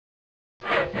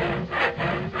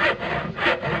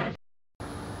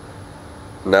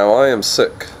Now I am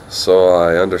sick, so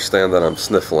I understand that I'm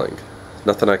sniffling.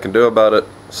 Nothing I can do about it,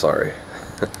 sorry.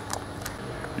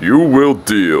 You will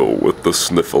deal with the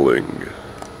sniffling.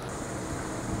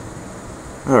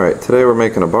 Alright, today we're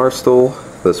making a bar stool.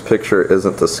 This picture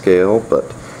isn't to scale, but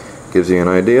gives you an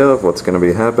idea of what's going to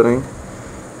be happening.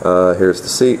 Here's the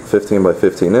seat, 15 by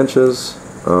 15 inches.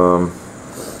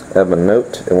 Have a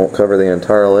note, it won't cover the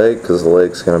entire leg because the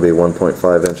leg's going to be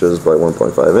 1.5 inches by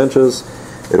 1.5 inches.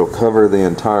 It'll cover the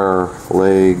entire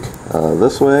leg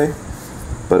this way,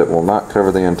 but it will not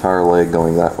cover the entire leg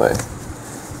going that way.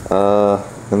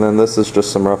 And then this is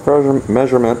just some rough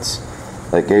measurements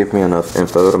that gave me enough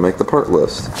info to make the part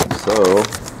list. So,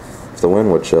 if the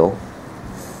wind would chill,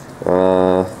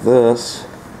 this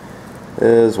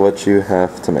is what you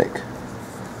have to make.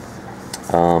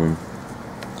 And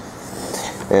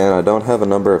I don't have a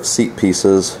number of seat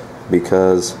pieces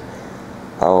because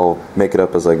I'll make it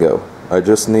up as I go. I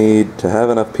just need to have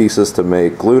enough pieces to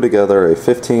glue together a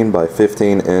 15 by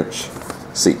 15 inch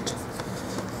seat.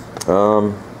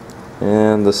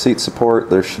 And the seat support,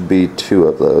 there should be 2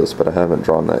 of those, but I haven't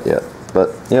drawn that yet.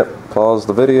 But yep, pause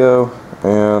the video,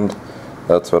 and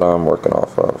that's what I'm working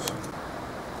off of.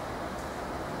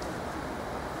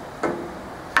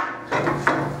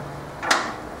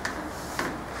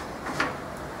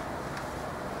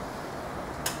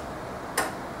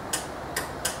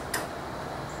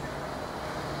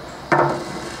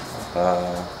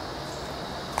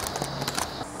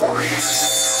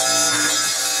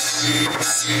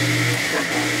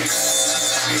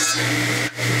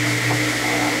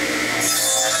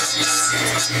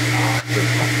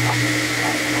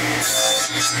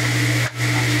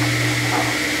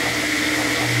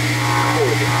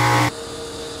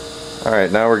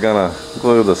 Alright, now we're gonna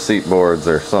glue the seat boards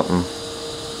or something.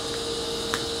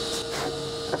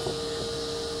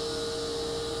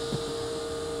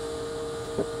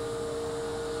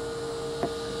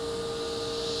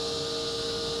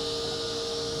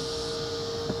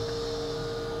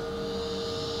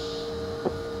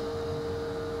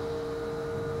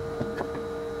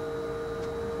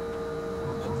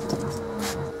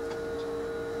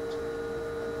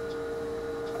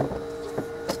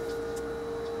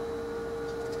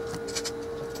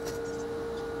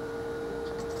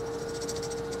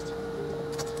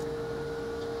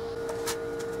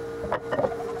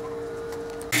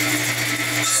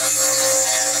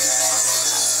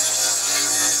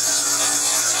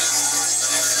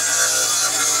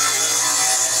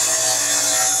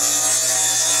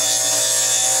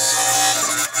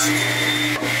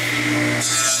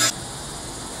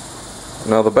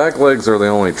 Now the back legs are the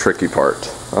only tricky part.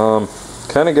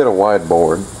 Kind of get a wide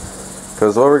board,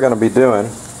 because what we're going to be doing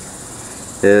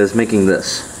is making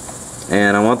this.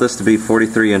 And I want this to be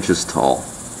 43 inches tall.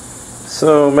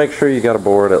 So make sure you got a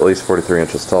board at least 43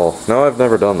 inches tall. Now I've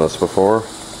never done this before,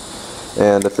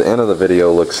 and if the end of the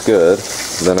video looks good,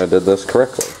 then I did this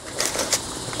correctly.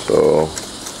 So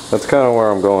that's kind of where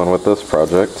I'm going with this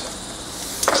project.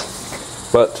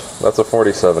 But that's a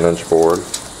 47 inch board.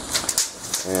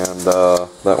 And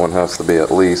that one has to be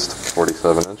at least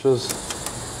 47 inches,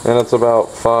 and it's about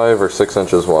 5 or 6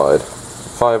 inches wide.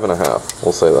 5.5,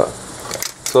 we'll say that.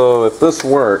 So if this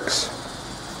works,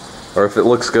 or if it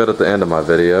looks good at the end of my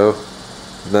video,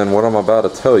 then what I'm about to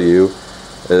tell you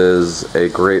is a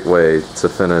great way to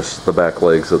finish the back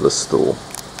legs of the stool.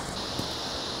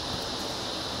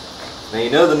 Now you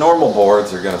know the normal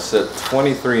boards are going to sit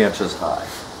 23 inches high,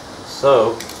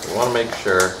 so we want to make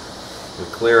sure we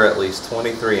clear at least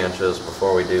 23 inches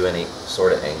before we do any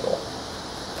sort of angle.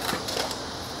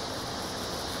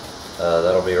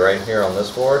 That'll be right here on this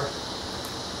board.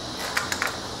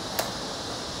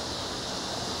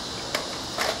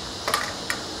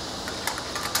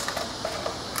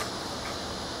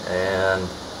 And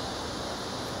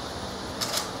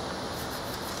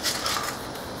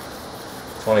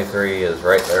 .23 is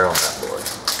right there on that board.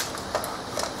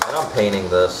 And I'm painting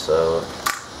this, so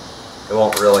it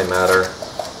won't really matter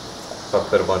if I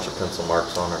put a bunch of pencil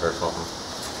marks on it or something.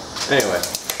 Anyway,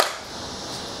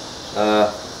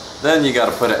 then you got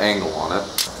to put an angle on it.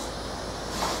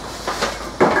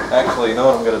 Actually, you know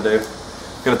what I'm going to do?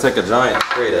 I'm going to take a giant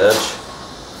straight edge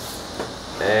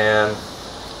and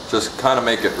just kind of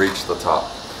make it reach the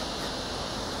top.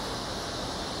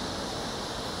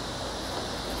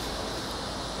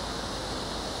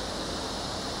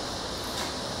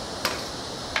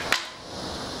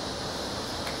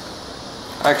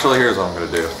 Actually, here's what I'm going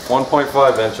to do.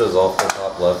 1.5 inches off the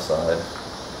top left side.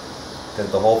 Because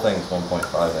the whole thing's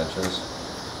 1.5 inches.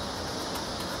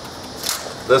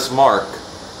 This mark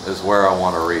is where I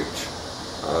want to reach.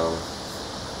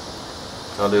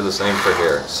 I'll do the same for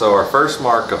here. So our first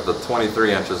mark of the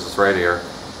 23 inches is right here,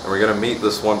 and we're going to meet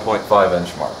this 1.5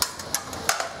 inch mark.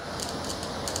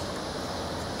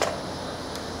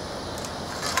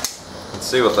 Let's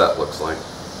see what that looks like.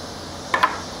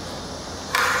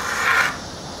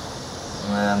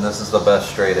 And this is the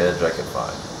best straight edge I could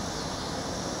find.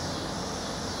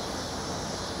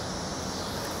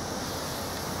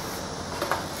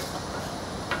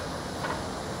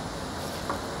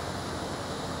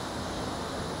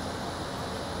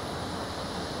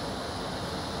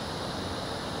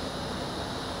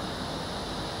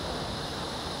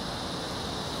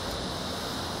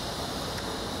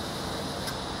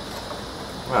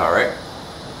 Alright,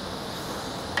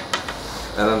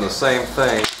 and then the same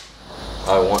thing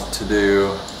I want to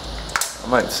do. I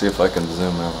might see if I can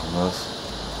zoom in on this.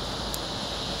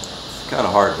 It's kind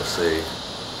of hard to see,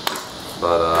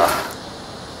 but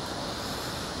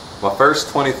my first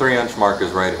 23 inch mark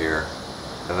is right here,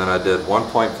 and then I did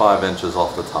 1.5 inches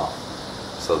off the top.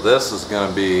 So this is going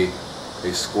to be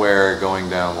a square going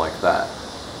down like that,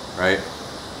 right?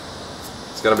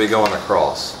 It's going to be going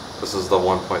across. This is the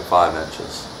 1.5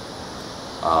 inches.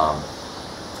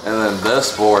 And then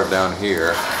this board down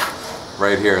here,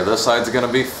 right here, this side's going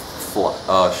to be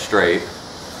straight,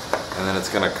 and then it's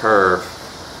going to curve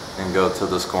and go to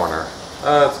this corner.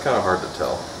 It's kind of hard to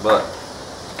tell, but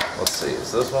let's see.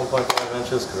 Is this 1.5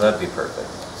 inches? Because that'd be perfect.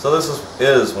 So this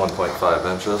is 1.5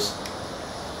 inches,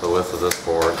 the width of this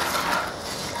board.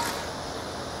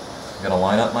 I'm going to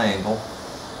line up my angle.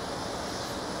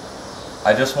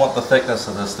 I just want the thickness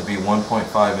of this to be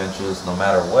 1.5 inches no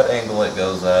matter what angle it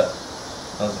goes at.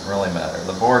 Doesn't really matter.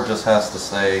 The board just has to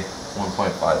stay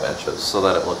 1.5 inches so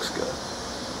that it looks good.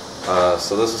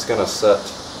 So this is going to set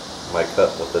my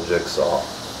cut with the jigsaw.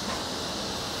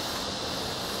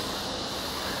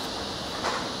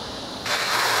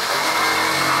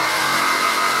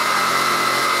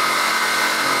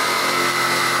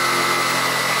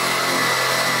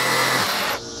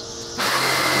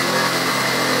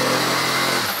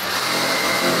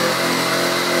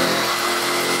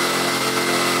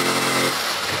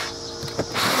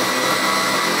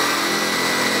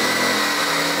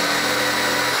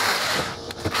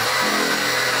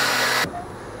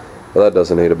 Well, that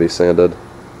doesn't need to be sanded.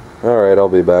 Alright, I'll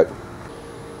be back.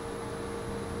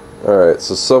 Alright,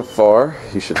 so far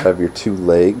you should have your two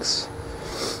legs.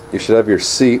 You should have your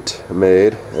seat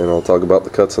made, and I'll talk about the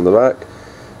cuts in the back,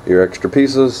 your extra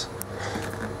pieces,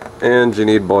 and you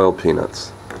need boiled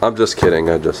peanuts. I'm just kidding,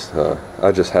 I just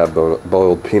have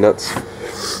boiled peanuts.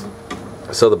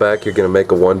 So the back, you're going to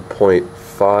make a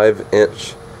 1.5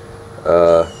 inch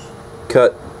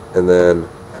cut, and then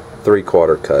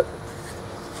 3/4 cut.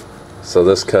 So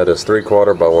this cut is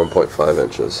 3/4 by 1.5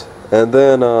 inches. And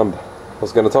then I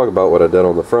was going to talk about what I did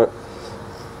on the front.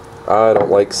 I don't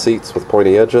like seats with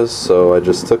pointy edges, so I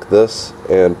just took this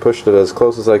and pushed it as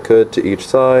close as I could to each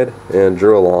side and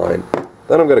drew a line.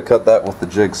 Then I'm going to cut that with the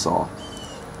jigsaw.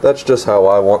 That's just how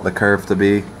I want the curve to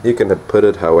be. You can put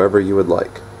it however you would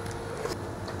like.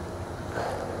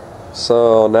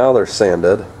 So now they're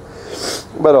sanded,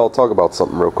 but I'll talk about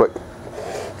something real quick.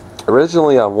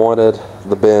 Originally I wanted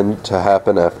the bend to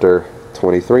happen after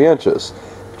 23 inches,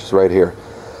 which is right here.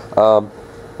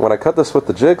 When I cut this with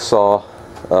the jigsaw,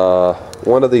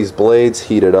 one of these blades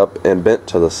heated up and bent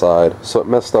to the side, so it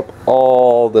messed up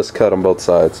all this cut on both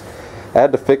sides. I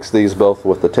had to fix these both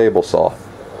with the table saw.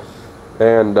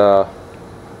 And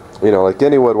you know, like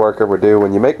any woodworker would do,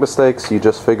 when you make mistakes, you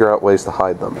just figure out ways to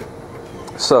hide them.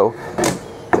 So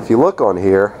if you look on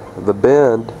here, the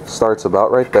bend starts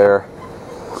about right there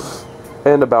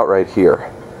and about right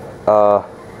here.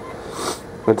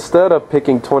 Instead of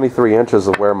picking 23 inches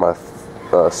of where my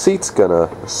seat's gonna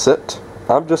sit,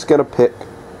 I'm just gonna pick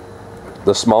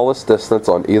the smallest distance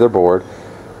on either board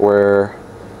where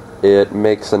it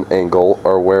makes an angle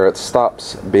or where it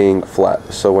stops being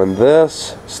flat. So when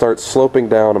this starts sloping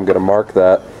down, I'm gonna mark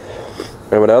that,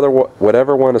 and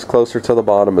whatever one is closer to the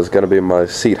bottom is gonna be my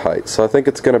seat height. So I think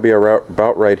it's gonna be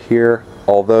about right here,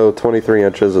 although 23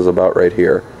 inches is about right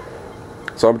here.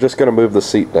 So I'm just going to move the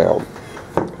seat down.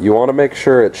 You want to make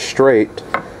sure it's straight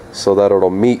so that it'll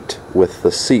meet with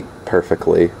the seat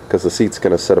perfectly, because the seat's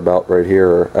going to sit about right here,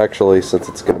 or actually, since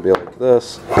it's going to be like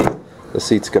this, the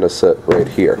seat's going to sit right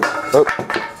here.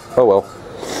 Oh well.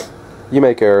 You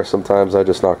make errors sometimes. I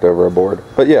just knocked over a board.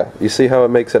 But yeah, you see how it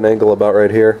makes an angle about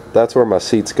right here? That's where my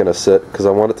seat's going to sit, because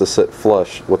I want it to sit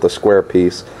flush with a square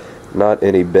piece, not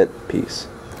any bent piece.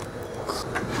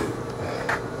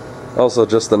 Also,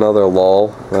 just another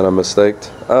lull that I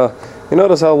mistaked. You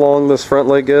notice how long this front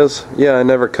leg is? Yeah, I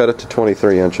never cut it to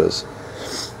 23 inches.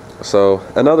 So,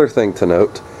 another thing to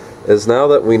note is now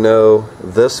that we know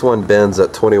this one bends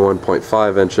at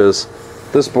 21.5 inches,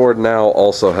 this board now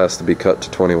also has to be cut to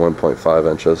 21.5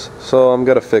 inches. So I'm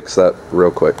gonna fix that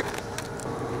real quick.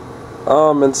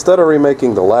 Instead of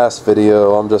remaking the last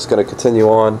video, I'm just gonna continue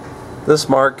on. This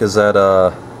mark is at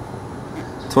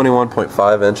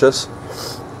 21.5 inches.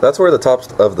 That's where the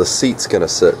top of the seat's gonna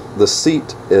sit. The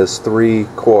seat is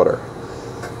 3/4.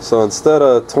 So instead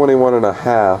of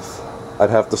 21.5, I'd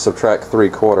have to subtract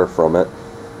 3/4 from it,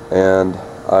 and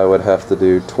I would have to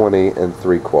do 20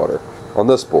 3/4 on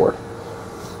this board,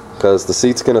 because the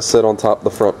seat's gonna sit on top of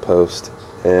the front post,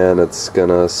 and it's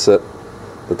gonna sit,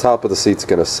 the top of the seat's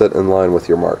gonna sit in line with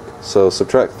your mark. So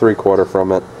subtract 3/4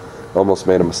 from it. Almost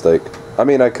made a mistake. I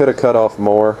mean, I could have cut off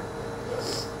more,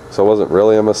 so it wasn't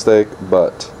really a mistake,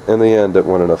 but in the end it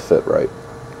wouldn't have fit right.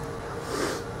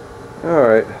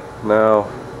 Alright, now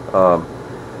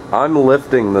I'm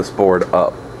lifting this board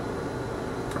up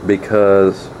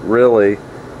because really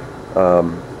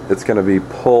it's going to be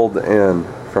pulled in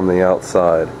from the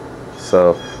outside.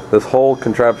 So this whole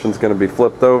contraption is going to be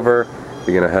flipped over.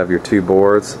 You're going to have your two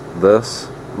boards, this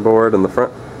board in the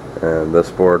front and this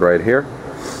board right here,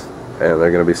 and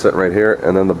they're going to be sitting right here,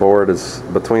 and then the board is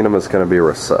between them is going to be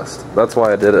recessed. That's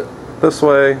why I did it this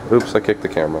way. Oops, I kicked the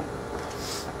camera.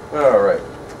 Alright,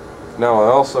 now I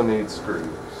also need screws.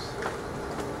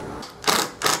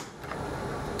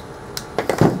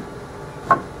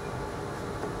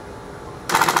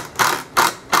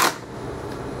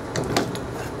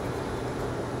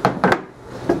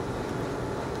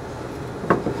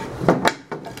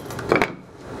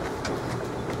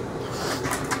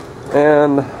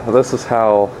 And this is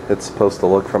how it's supposed to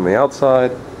look from the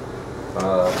outside.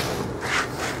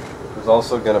 There's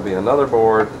also going to be another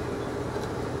board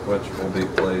which will be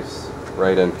placed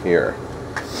right in here.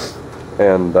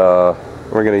 And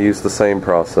we're going to use the same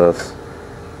process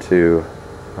to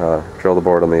drill the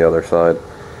board on the other side.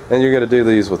 And you're going to do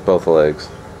these with both legs.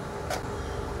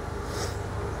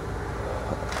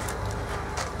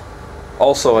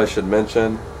 Also, I should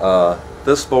mention,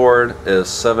 this board is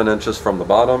 7 inches from the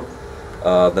bottom.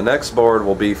 The next board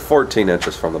will be 14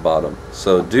 inches from the bottom.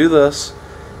 So do this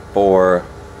for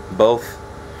both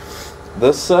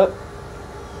this set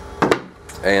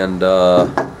and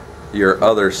your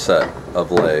other set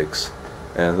of legs,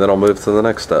 and then I'll move to the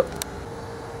next step.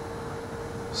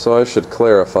 So I should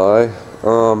clarify,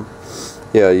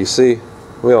 yeah, you see,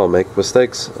 we all make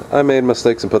mistakes. I made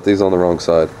mistakes and put these on the wrong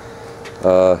side.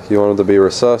 You want them to be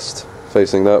recessed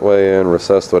facing that way and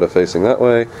recessed with it facing that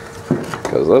way,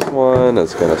 because this one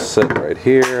is going to sit right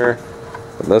here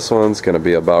and this one's going to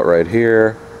be about right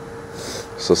here.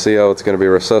 So see how it's going to be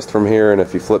recessed from here, and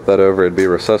if you flip that over it'd be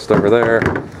recessed over there.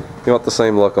 You want the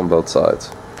same look on both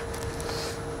sides.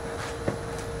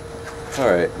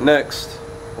 Alright, next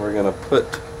we're going to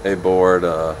put a board,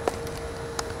 let's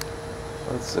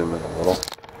zoom in a little.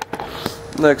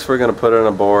 Next we're going to put in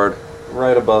a board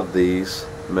right above these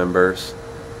members,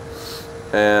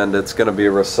 and it's going to be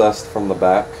recessed from the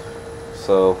back.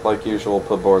 So like usual,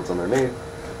 put boards underneath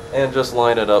and just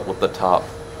line it up with the top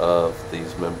of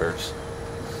these members.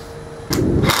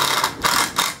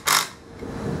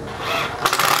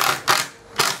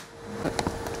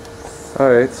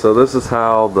 Alright, so this is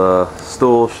how the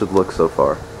stool should look so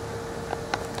far.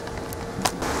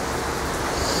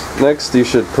 Next you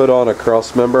should put on a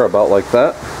cross member about like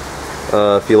that.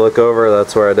 If you look over,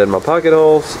 that's where I did my pocket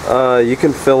holes. You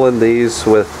can fill in these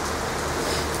with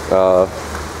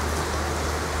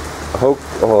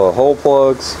hole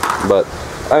plugs, but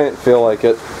I didn't feel like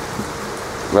it.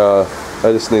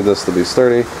 I just need this to be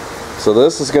sturdy. So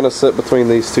this is going to sit between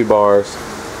these two bars.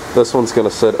 This one's going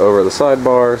to sit over the side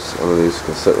bars, and then these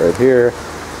can sit right here.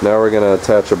 Now we're going to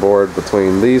attach a board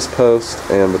between these posts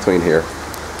and between here.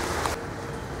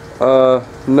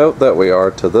 Note that we are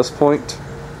to this point.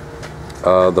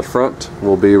 The front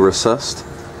will be recessed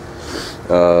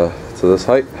to this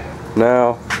height.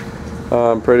 Now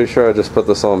I'm pretty sure I just put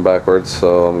this on backwards,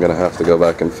 so I'm gonna have to go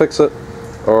back and fix it,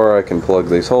 or I can plug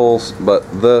these holes,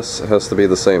 but this has to be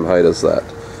the same height as that.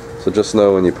 So just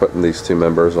know when you're putting these two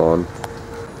members on.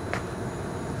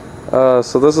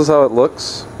 So this is how it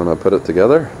looks when I put it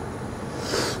together.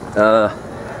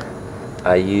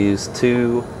 I use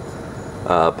two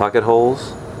pocket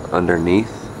holes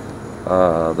underneath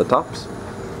the tops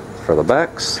for the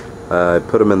backs. I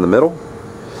put them in the middle,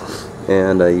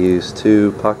 and I use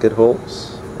two pocket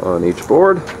holes on each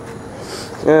board,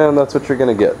 and that's what you're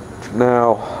gonna get.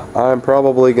 Now I'm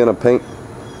probably gonna paint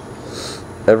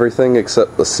everything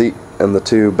except the seat and the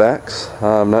two backs.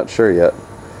 I'm not sure yet,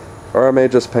 or I may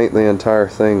just paint the entire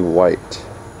thing white,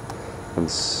 and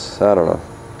I don't know.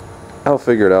 I'll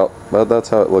figure it out, but that's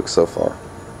how it looks so far.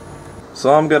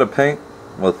 So I'm gonna paint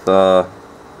with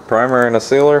primer and a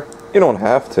sealer. You don't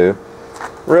have to.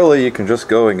 Really, you can just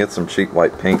go and get some cheap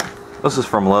white paint. This is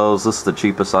from Lowe's. This is the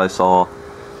cheapest I saw.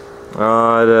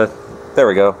 There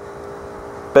we go.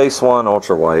 Base 1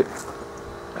 ultra white.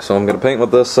 So I'm gonna paint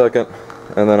with this second,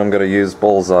 and then I'm gonna use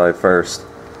Bullseye first.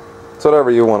 It's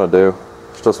whatever you want to do.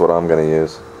 It's just what I'm gonna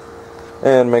use.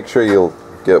 And make sure you'll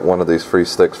get one of these free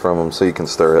sticks from them so you can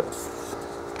stir it.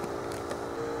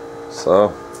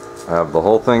 So I have the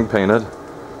whole thing painted.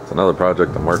 It's another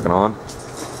project I'm working on.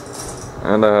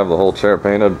 And I have the whole chair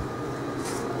painted.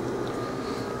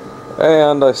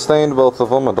 And I stained both of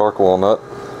them a dark walnut.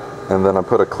 And then I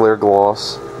put a clear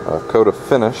gloss, a coat of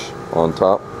finish on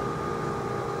top.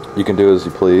 You can do as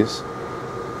you please.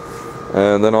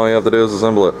 And then all you have to do is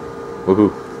assemble it.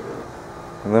 Woohoo.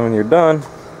 And then when you're done,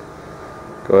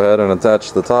 go ahead and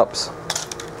attach the tops.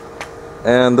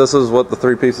 And this is what the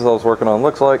 3 pieces I was working on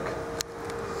looks like.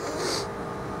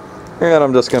 And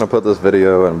I'm just going to put this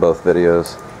video in both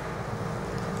videos,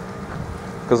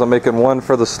 because I'm making one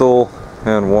for the stool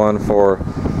and one for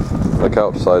the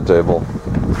couch side table.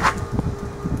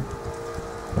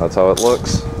 That's how it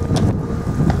looks.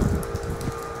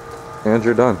 And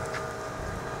you're done.